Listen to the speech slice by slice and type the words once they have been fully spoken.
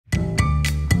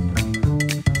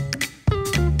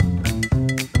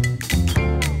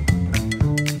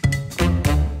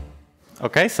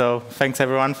Okay, so thanks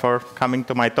everyone for coming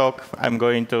to my talk. I'm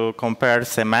going to compare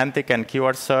semantic and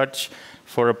keyword search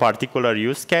for a particular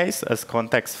use case as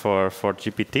context for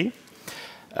GPT.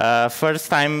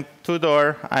 First, I'm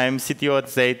Tudor. I'm CTO at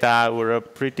Zeta. We're a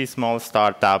pretty small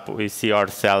startup. We see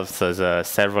ourselves as a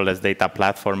serverless data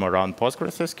platform around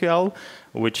PostgreSQL,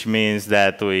 which means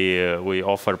that we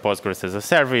offer Postgres as a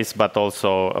service, but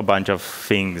also a bunch of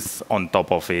things on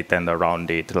top of it and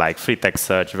around it, like free text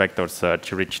search, vector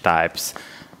search, rich types.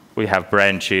 We have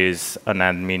branches, an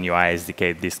admin UI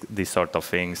SDK, these sort of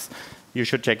things. You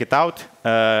should check it out.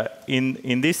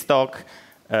 In this talk,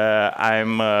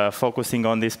 I'm focusing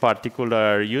on this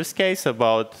particular use case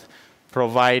about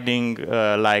providing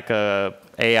like a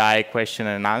AI question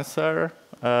and answer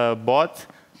bot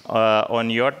on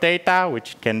your data,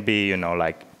 which can be,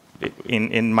 like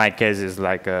in my case is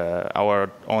like our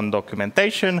own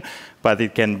documentation, but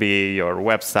it can be your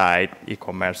website,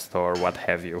 e-commerce store, what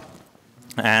have you.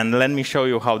 And let me show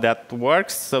you how that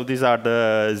works. So these are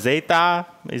the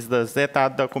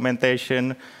Zeta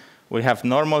documentation. We have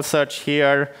normal search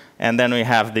here, and then we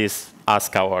have this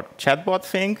ask our chatbot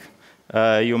thing.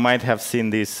 You might have seen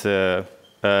this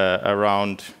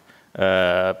around.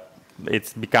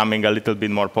 It's becoming a little bit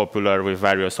more popular with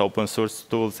various open source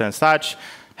tools and such.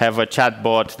 Have a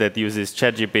chatbot that uses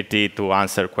ChatGPT to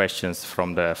answer questions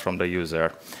from the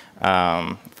user.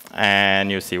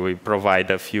 And you see, we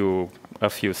provide a few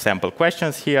sample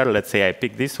questions here. Let's say I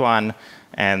pick this one,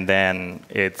 and then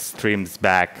it streams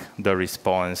back the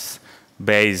response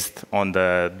based on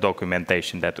the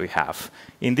documentation that we have.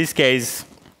 In this case,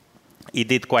 it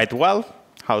did quite well.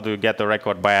 How do you get a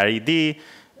record by ID?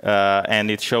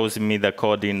 And it shows me the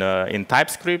code in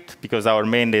TypeScript, because our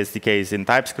main SDK is in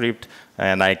TypeScript,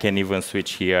 and I can even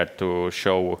switch here to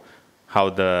show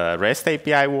how the REST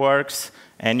API works.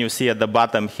 And you see at the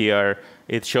bottom here,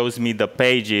 it shows me the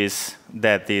pages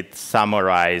that it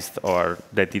summarized or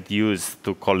that it used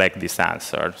to collect this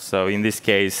answer. So in this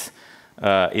case,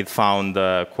 it found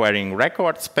the querying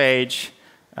records page,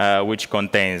 which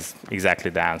contains exactly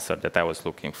the answer that I was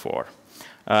looking for.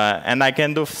 And I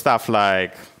can do stuff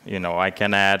like, I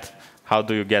can add how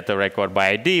do you get a record by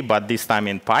ID, but this time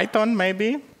in Python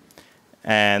maybe.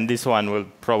 And this one will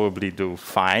probably do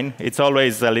fine. It's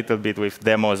always a little bit with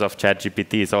demos of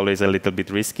ChatGPT. It's always a little bit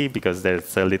risky because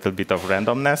there's a little bit of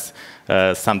randomness.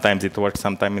 Sometimes it works,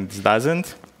 sometimes it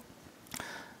doesn't.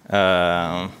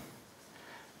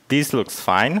 This looks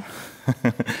fine.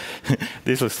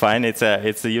 This looks fine.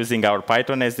 It's using our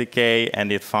Python SDK,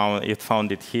 and it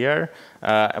found it here.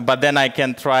 But then I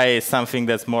can try something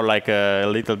that's more like a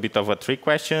little bit of a trick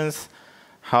questions.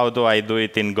 How do I do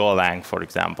it in Golang, for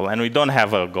example? And we don't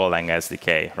have a Golang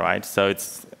SDK, right? So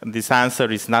this answer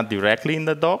is not directly in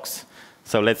the docs.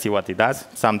 So let's see what it does.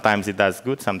 Sometimes it does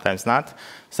good, sometimes not.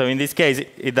 So in this case,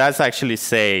 it does actually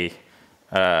say,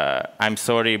 I'm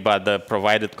sorry, but the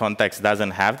provided context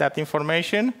doesn't have that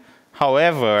information.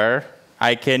 However,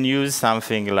 I can use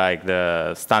something like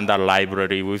the standard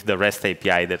library with the REST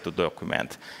API that to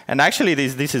document. And actually,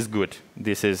 this is good.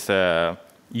 This is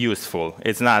useful.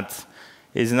 It's not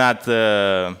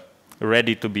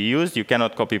ready to be used. You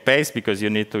cannot copy paste because you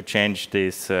need to change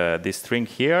this string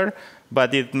here.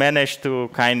 But it managed to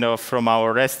kind of, from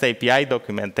our REST API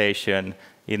documentation,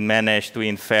 it managed to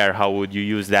infer how would you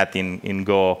use that in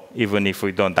Go, even if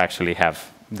we don't actually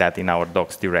have that in our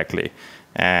docs directly.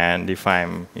 And if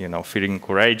I'm feeling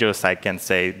courageous, I can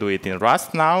say do it in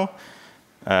Rust now.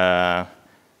 And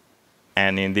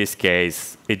in this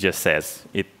case, it just says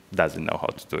it doesn't know how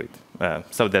to do it.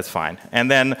 So that's fine. And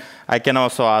then I can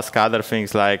also ask other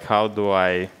things like, how do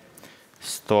I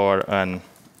store an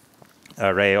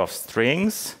array of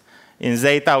strings? In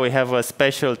Zeta, we have a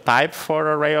special type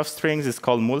for array of strings. It's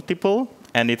called multiple.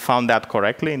 And it found that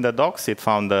correctly in the docs. It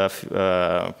found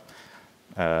the,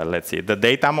 let's see, the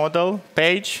data model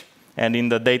page. And in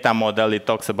the data model, it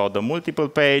talks about the multiple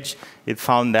page. It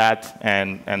found that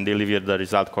and delivered the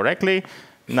result correctly.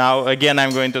 Now, again,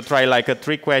 I'm going to try like a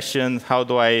trick question. How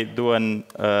do I do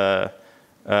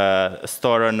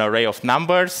store an array of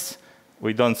numbers?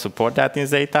 We don't support that in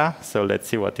Zeta, so let's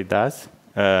see what it does.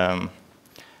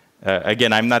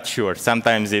 Again, I'm not sure.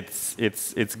 Sometimes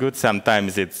it's good.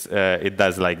 Sometimes it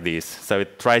does like this. So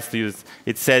it tries to use.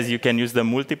 It says you can use the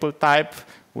multiple type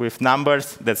with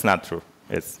numbers. That's not true.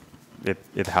 It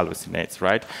hallucinates,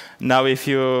 right? Now, if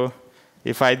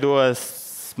I do a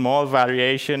small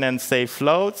variation and say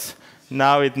floats,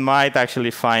 now it might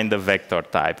actually find the vector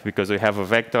type, because we have a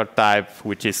vector type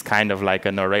which is kind of like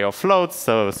an array of floats,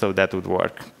 so that would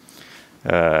work.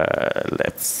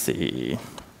 Let's see.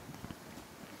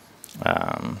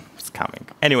 It's coming.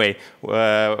 Anyway,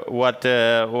 what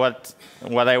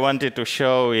I wanted to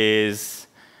show is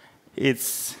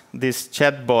these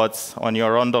chatbots on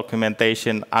your own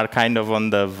documentation are kind of on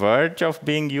the verge of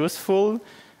being useful,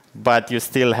 but you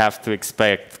still have to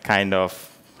expect kind of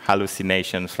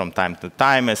hallucinations from time to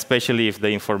time, especially if the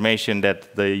information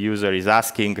that the user is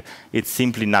asking, it's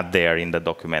simply not there in the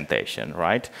documentation,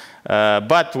 right?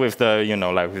 But with the,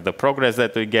 like with the progress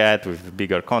that we get, with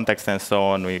bigger context and so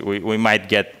on, we might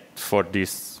get for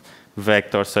this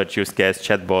vector search use case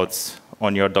chatbots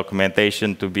on your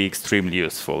documentation to be extremely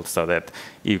useful, so that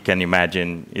you can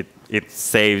imagine it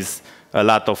saves a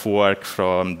lot of work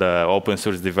from the open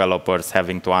source developers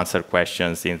having to answer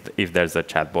questions if there's a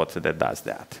chatbot that does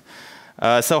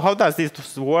that. So how does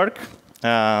this work?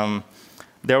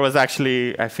 There was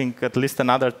actually, I think, at least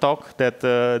another talk that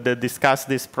discussed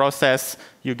this process.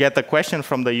 You get a question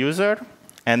from the user,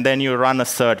 and then you run a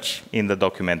search in the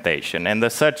documentation. And the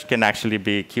search can actually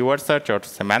be keyword search or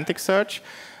semantic search.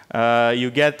 You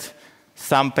get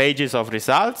some pages of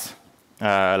results,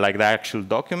 like the actual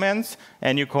documents,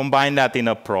 and you combine that in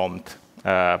a prompt,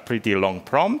 pretty long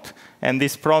prompt. And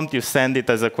this prompt, you send it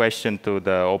as a question to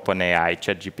the OpenAI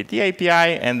ChatGPT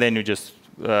API, and then you just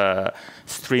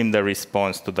stream the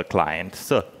response to the client.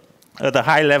 So at a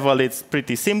high level, it's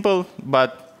pretty simple,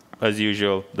 but as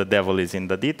usual, the devil is in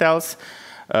the details.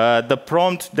 The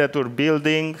prompt that we're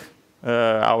building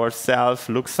ourselves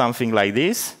looks something like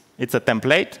this. It's a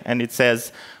template, and it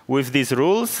says, with these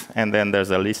rules, and then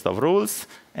there's a list of rules,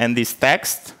 and this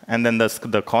text, and then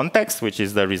the context, which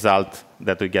is the result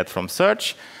that we get from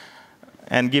search.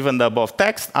 And given the above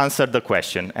text, answer the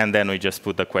question. And then we just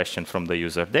put the question from the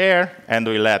user there, and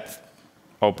we let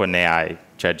OpenAI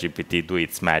ChatGPT do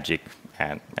its magic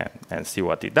and see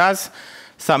what it does.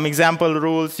 Some example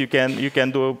rules, you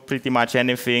can do pretty much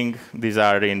anything. These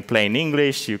are in plain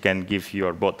English. You can give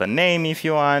your bot a name if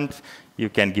you want. You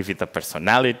can give it a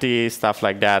personality, stuff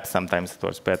like that. Sometimes it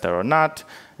works better or not.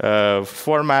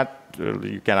 Format,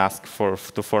 you can ask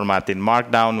to format in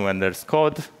Markdown when there's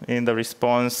code in the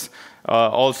response.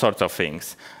 All sorts of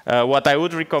things. What I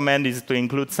would recommend is to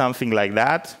include something like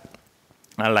that,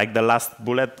 like the last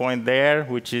bullet point there,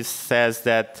 which says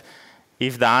that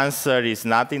if the answer is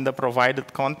not in the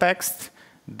provided context,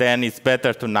 then it's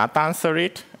better to not answer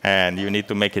it, and you need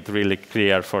to make it really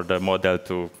clear for the model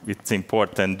it's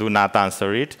important, do not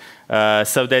answer it,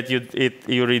 so that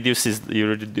you reduce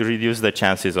the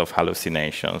chances of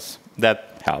hallucinations.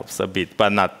 That helps a bit,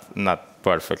 but not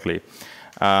perfectly.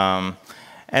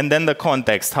 And then the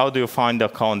context. How do you find the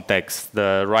context,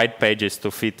 the right pages to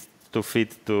fit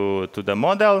to the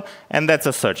model? And that's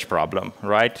a search problem,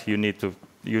 right? You need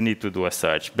to do a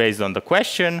search based on the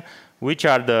question. Which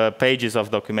are the pages of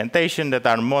documentation that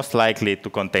are most likely to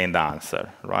contain the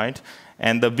answer, right?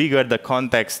 And the bigger the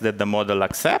context that the model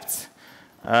accepts,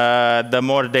 the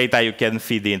more data you can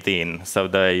feed it in. So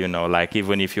like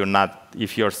even if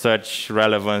your search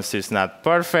relevance is not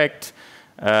perfect,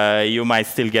 you might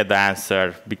still get the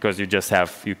answer because you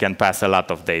can pass a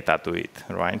lot of data to it,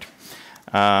 right?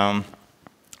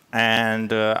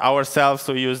 And ourselves,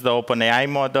 we use the OpenAI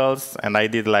models, and I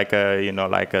did like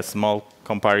a small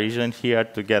comparison here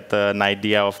to get an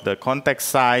idea of the context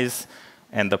size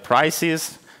and the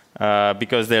prices,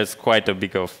 because there's quite a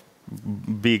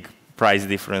big price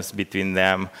difference between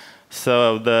them.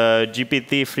 So the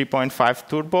GPT 3.5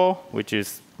 Turbo, which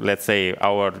is, let's say,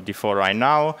 our default right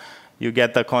now, you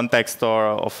get a context store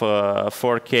of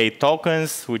 4K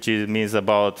tokens, which means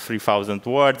about 3,000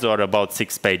 words or about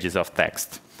 6 pages of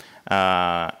text.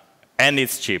 And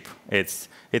it's cheap.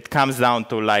 It comes down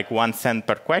to like 1 cent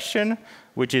per question,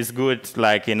 which is good.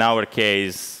 Like in our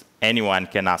case, anyone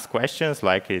can ask questions.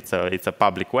 Like it's a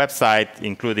public website,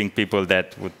 including people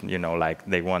that would, like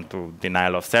they want to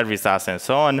denial of service us and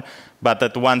so on. But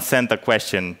at 1 cent a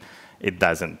question, it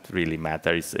doesn't really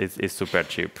matter. It's super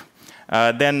cheap.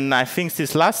 Then I think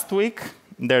since last week,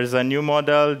 there's a new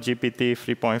model, GPT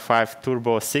 3.5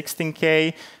 Turbo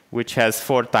 16K, which has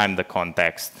 4 times the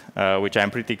context, which I'm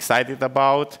pretty excited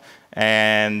about.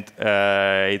 And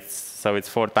it's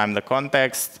 4 times the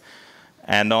context,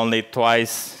 and only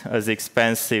twice as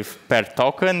expensive per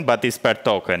token, but it's per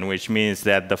token, which means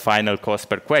that the final cost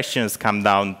per questions come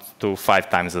down to 5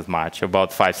 times as much,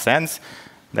 about 5 cents.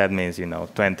 That means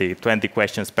 20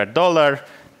 questions per $1.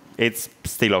 It's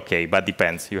still okay, but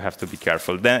depends. You have to be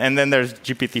careful. And then there's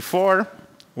GPT-4,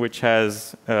 which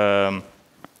has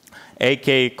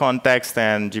 8K context,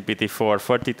 and GPT-4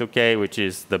 32K, which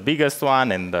is the biggest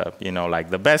one and like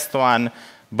the best one,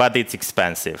 but it's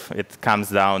expensive. It comes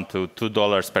down to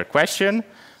 $2 per question,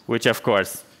 which of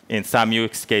course in some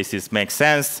use cases makes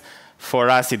sense. For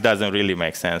us, it doesn't really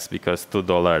make sense because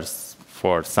 $2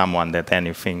 for someone that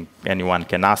anyone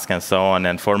can ask and so on.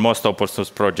 And for most open source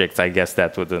projects, I guess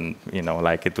that wouldn't,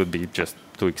 like it would be just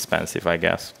too expensive, I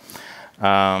guess.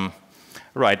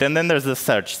 Right, and then there's the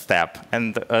search step.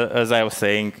 And as I was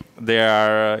saying,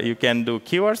 you can do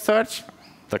keyword search,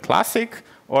 the classic,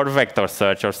 or vector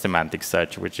search or semantic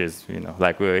search, which is,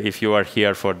 like if you were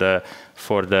here for the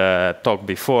talk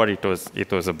before,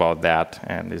 it was about that,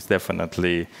 and it's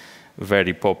definitely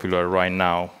very popular right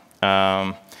now.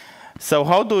 So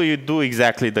how do you do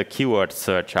exactly the keyword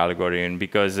search algorithm?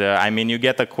 Because you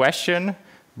get a question,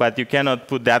 but you cannot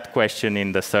put that question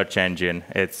in the search engine.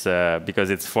 It's because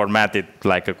it's formatted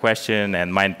like a question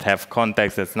and might have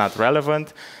context that's not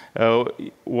relevant.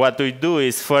 What we do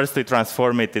is first we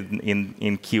transform it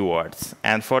in keywords.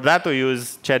 And for that, we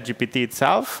use ChatGPT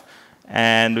itself,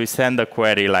 and we send a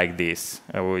query like this.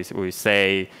 We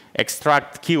say,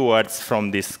 extract keywords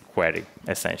from this query,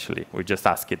 essentially. We just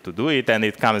ask it to do it, and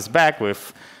it comes back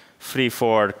with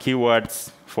 3-4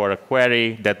 keywords for a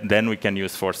query that then we can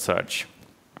use for search.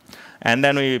 And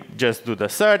then we just do the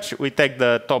search. We take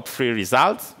the top 3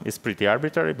 results. It's pretty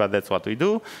arbitrary, but that's what we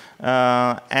do.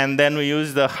 And then we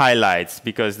use the highlights,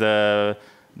 because the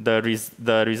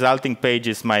resulting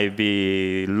pages might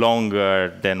be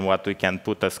longer than what we can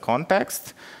put as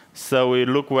context. So we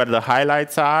look where the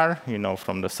highlights are,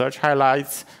 from the search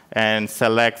highlights, and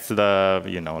select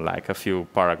like a few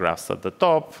paragraphs at the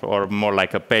top, or more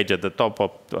like a page at the top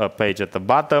or a page at the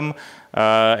bottom.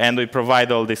 And we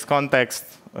provide all this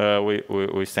context.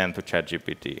 We send to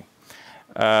ChatGPT.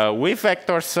 With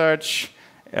vector search,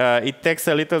 it takes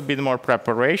a little bit more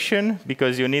preparation,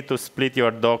 because you need to split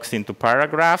your docs into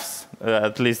paragraphs.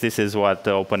 At least this is what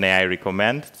OpenAI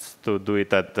recommends, to do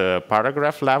it at the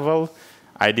paragraph level.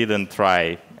 I didn't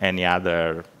try any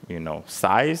other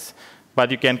size,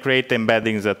 but you can create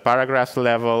embeddings at paragraph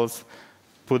levels,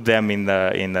 put them in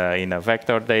a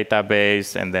vector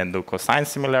database, and then do cosine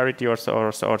similarity or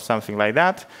something like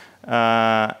that.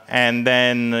 And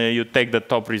then you take the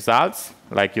top results,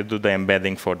 like you do the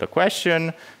embedding for the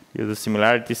question, you do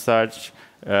similarity search,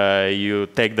 you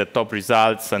take the top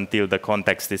results until the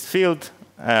context is filled,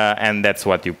 and that's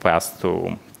what you pass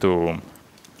to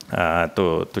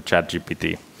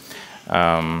ChatGPT.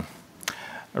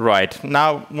 Right,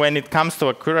 now when it comes to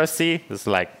accuracy, it's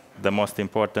like the most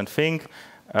important thing.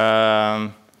 We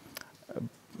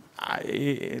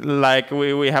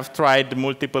have tried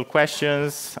multiple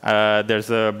questions. There's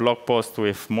a blog post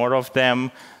with more of them.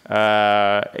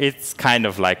 It's kind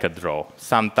of like a draw.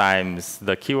 Sometimes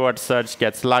the keyword search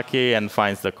gets lucky and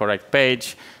finds the correct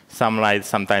page.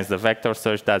 Sometimes the vector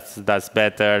search does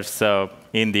better. So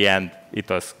in the end, it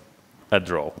was a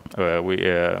draw,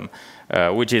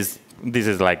 this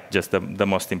is like just the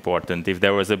most important. If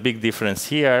there was a big difference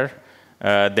here,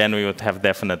 then we would have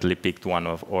definitely picked one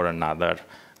or another.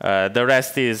 The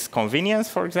rest is convenience,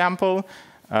 for example.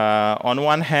 On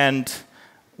one hand,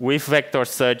 with vector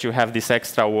search, you have this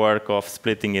extra work of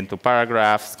splitting into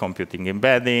paragraphs, computing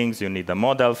embeddings. You need a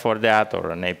model for that, or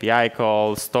an API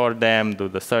call, store them, do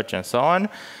the search, and so on.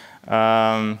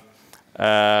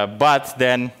 But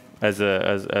then,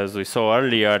 as we saw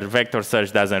earlier, vector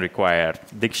search doesn't require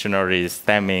dictionaries,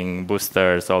 stemming,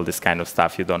 boosters, all this kind of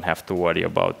stuff. You don't have to worry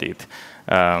about it.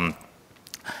 I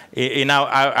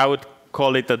would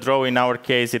call it a draw. In our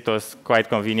case, it was quite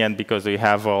convenient because we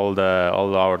have all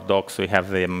our docs. We have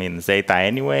them in Zeta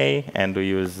anyway, and we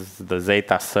use the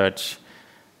Zeta search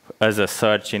as a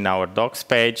search in our docs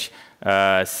page.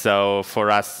 So for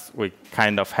us, we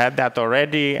kind of had that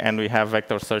already, and we have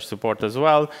vector search support as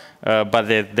well. But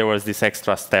there was this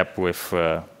extra step with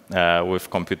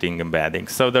computing embedding.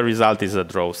 So the result is a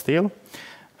draw still.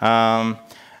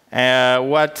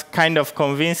 What kind of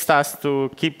convinced us to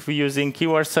keep using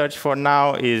keyword search for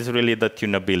now is really the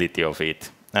tunability of it.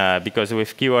 Because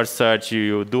with keyword search,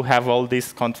 you do have all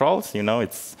these controls.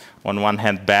 It's on one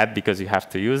hand bad because you have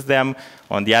to use them.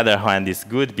 On the other hand, it's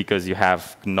good because you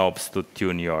have knobs to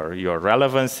tune your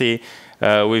relevancy.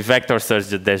 With vector search,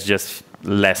 there's just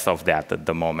less of that at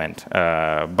the moment.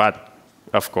 But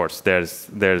of course, there's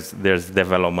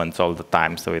developments all the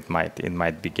time, so it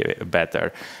might be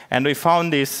better. And we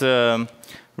found this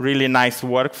really nice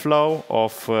workflow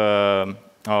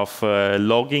of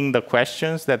logging the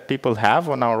questions that people have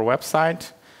on our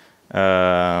website.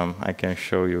 I can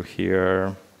show you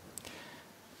here.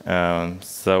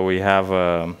 So we have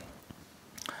a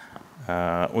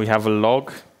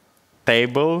log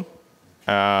table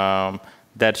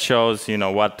that shows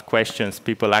what questions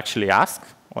people actually ask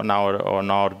on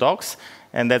our docs,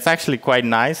 and that's actually quite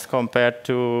nice compared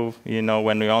to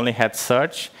when we only had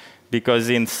search, because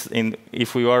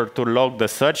if we were to log the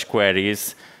search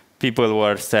queries, people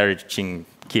were searching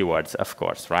keywords, of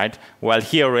course, right? While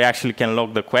here we actually can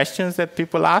log the questions that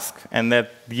people ask, and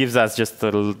that gives us just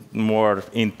a more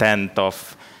intent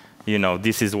of,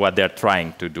 this is what they're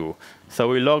trying to do. So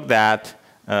we log that,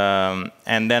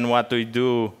 and then what we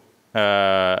do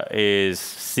is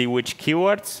see which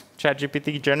keywords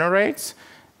ChatGPT generates,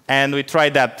 and we try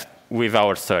that with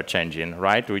our search engine,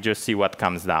 right? We just see what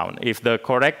comes down. If the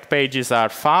correct pages are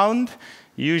found,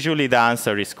 usually the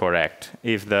answer is correct.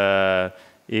 If the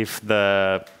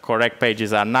correct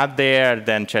pages are not there,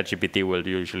 then ChatGPT will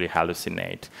usually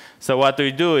hallucinate. So what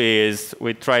we do is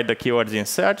we try the keywords in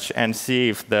search and see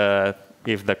if the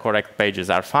correct pages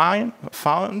are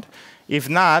found. If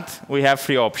not, we have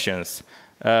 3 options.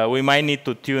 We might need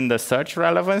to tune the search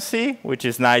relevancy, which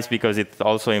is nice because it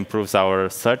also improves our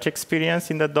search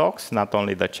experience in the docs, not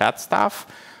only the chat stuff.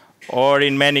 Or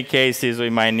in many cases,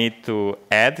 we might need to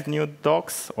add new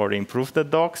docs or improve the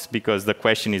docs because the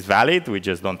question is valid. We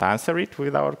just don't answer it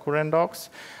with our current docs.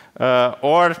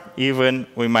 Or even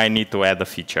we might need to add a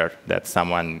feature that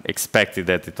someone expected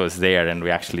that it was there and we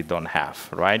actually don't have,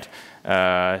 right?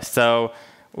 So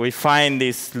we find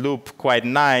this loop quite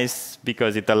nice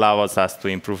because it allows us to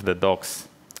improve the docs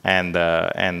and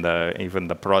even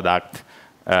the product.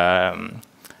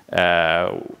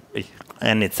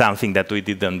 And it's something that we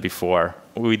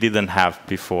didn't have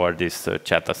before this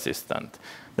chat assistant.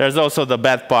 There's also the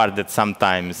bad part that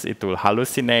sometimes it will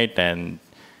hallucinate and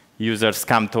users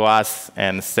come to us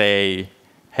and say,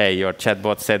 hey, your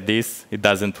chatbot said this, it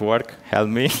doesn't work, help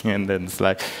me. And then it's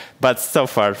like, but so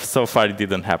far it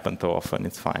didn't happen too often,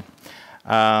 it's fine.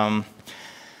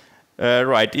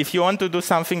 Right, if you want to do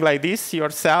something like this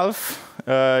yourself,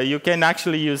 you can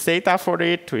actually use data for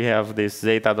it. We have this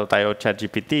data.io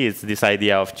ChatGPT. It's this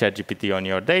idea of ChatGPT on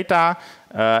your data.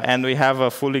 And we have a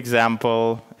full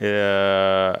example.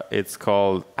 It's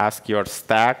called Ask Your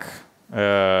Stack.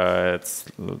 It's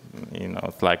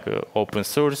like open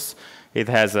source. It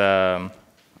has a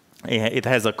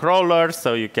crawler,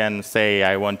 so you can say,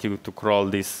 I want you to crawl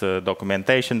these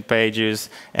documentation pages,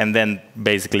 and then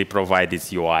basically provide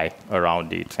this UI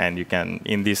around it. And you can,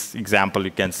 in this example,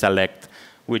 you can select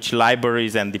which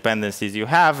libraries and dependencies you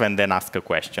have, and then ask a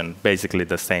question. Basically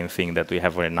the same thing that we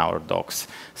have in our docs.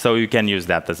 So you can use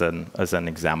that as an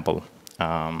example.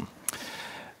 Yep,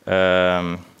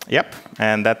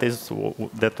 and that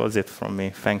was it from me.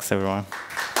 Thanks, everyone.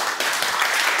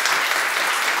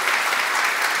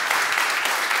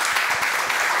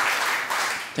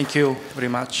 Thank you very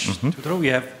much, Tudor. We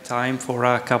have time for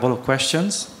a couple of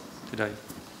questions today.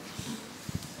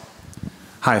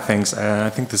 Hi, thanks. I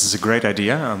think this is a great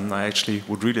idea. I actually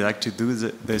would really like to do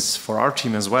this for our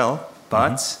team as well.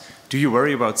 But do you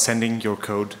worry about sending your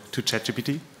code to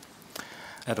ChatGPT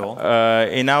at all?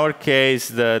 In our case,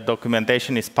 the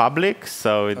documentation is public,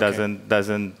 so it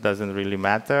doesn't really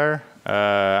matter.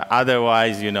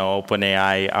 Otherwise,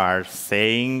 OpenAI are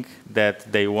saying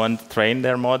that they won't train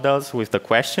their models with the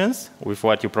questions, with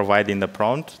what you provide in the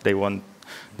prompt. They won't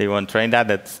train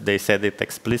that. They said it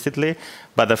explicitly.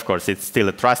 But of course, it's still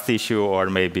a trust issue, or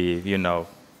maybe,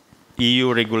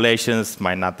 EU regulations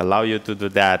might not allow you to do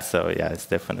that. So yeah, it's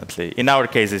definitely, in our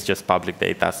case, it's just public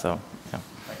data. So yeah.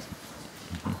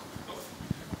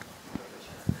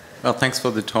 Well, thanks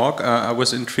for the talk. I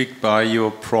was intrigued by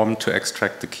your prompt to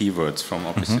extract the keywords from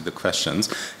obviously the questions.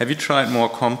 Have you tried more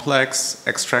complex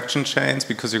extraction chains?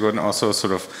 Because you can also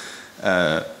sort of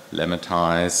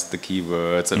lemmatize the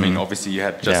keywords. I mean, obviously you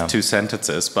had just 2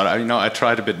 sentences, but I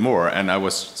tried a bit more, and I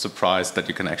was surprised that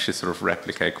you can actually sort of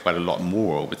replicate quite a lot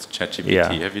more with ChatGPT.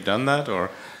 Yeah. Have you done that, or?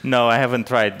 No, I haven't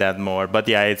tried that more, but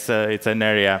yeah, it's an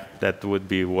area that would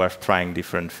be worth trying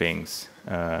different things.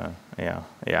 Yeah.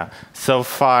 So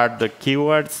far, the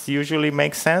keywords usually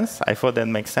make sense. I thought that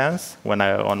makes sense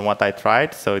on what I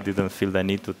tried, so I didn't feel the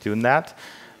need to tune that.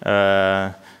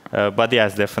 But yeah,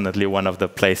 it's definitely one of the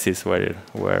places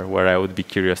where I would be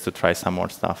curious to try some more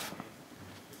stuff.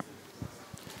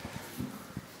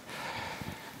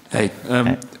 Hey,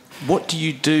 what do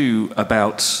you do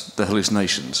about the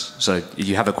hallucinations? So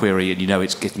you have a query and you know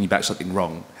it's getting you back something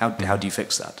wrong. How do you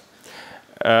fix that?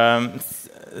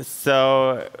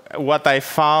 So what I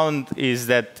found is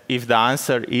that if the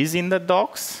answer is in the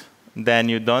docs, then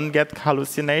you don't get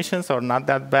hallucinations or not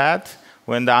that bad.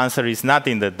 When the answer is not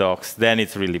in the docs, then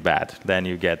it's really bad. Then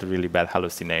you get really bad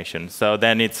hallucinations. So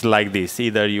then it's like this.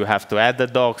 Either you have to add the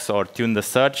docs or tune the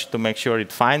search to make sure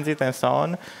it finds it and so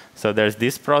on. So there's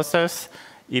this process.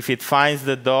 If it finds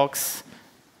the docs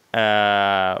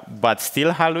but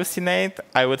still hallucinate,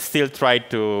 I would still try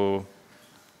to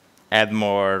add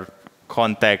more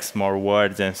context, more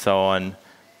words, and so on,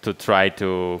 to try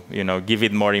to give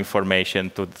it more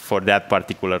information for that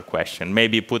particular question.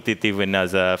 Maybe put it even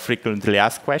as a frequently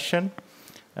asked question,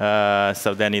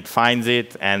 so then it finds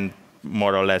it and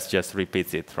more or less just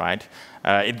repeats it, right?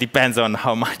 It depends on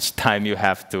how much time you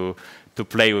have to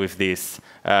play with this.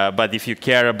 But if you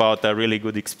care about a really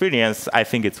good experience, I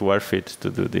think it's worth it to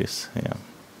do this. Yeah.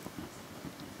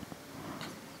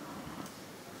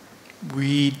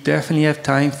 We definitely have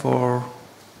time for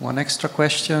one extra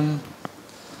question.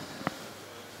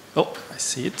 Oh, I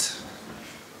see it.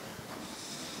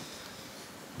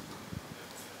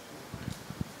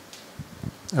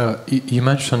 You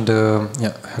mentioned,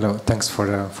 hello, thanks for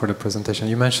the presentation.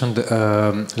 You mentioned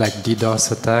like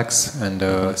DDoS attacks and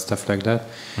stuff like that.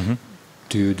 Mm-hmm.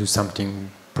 Do you do something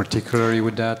particularly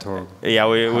with that, or yeah,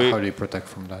 how do you protect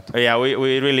from that? Yeah,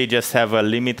 we really just have a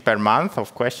limit per month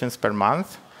of questions per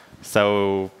month,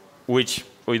 so which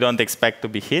we don't expect to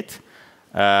be hit.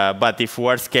 But if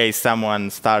worst case someone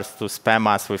starts to spam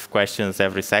us with questions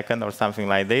every second or something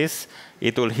like this,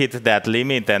 it will hit that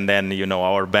limit, and then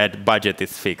our budget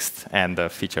is fixed and the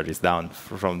feature is down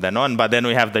from then on. But then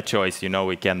we have the choice,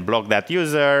 we can block that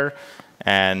user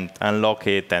and unlock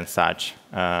it and such.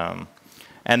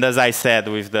 And as I said,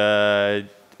 with the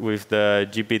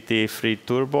GPT-3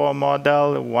 Turbo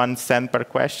model, 1 cent per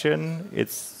question,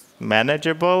 it's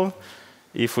manageable.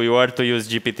 If we were to use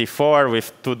GPT-4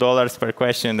 with $2 per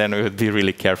question, then we would be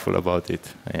really careful about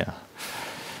it. Yeah.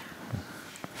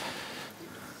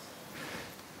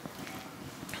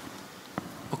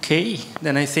 Okay,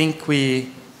 then I think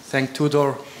we thank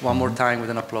Tudor one more time with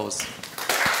an applause.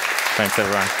 Thanks,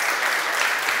 everyone.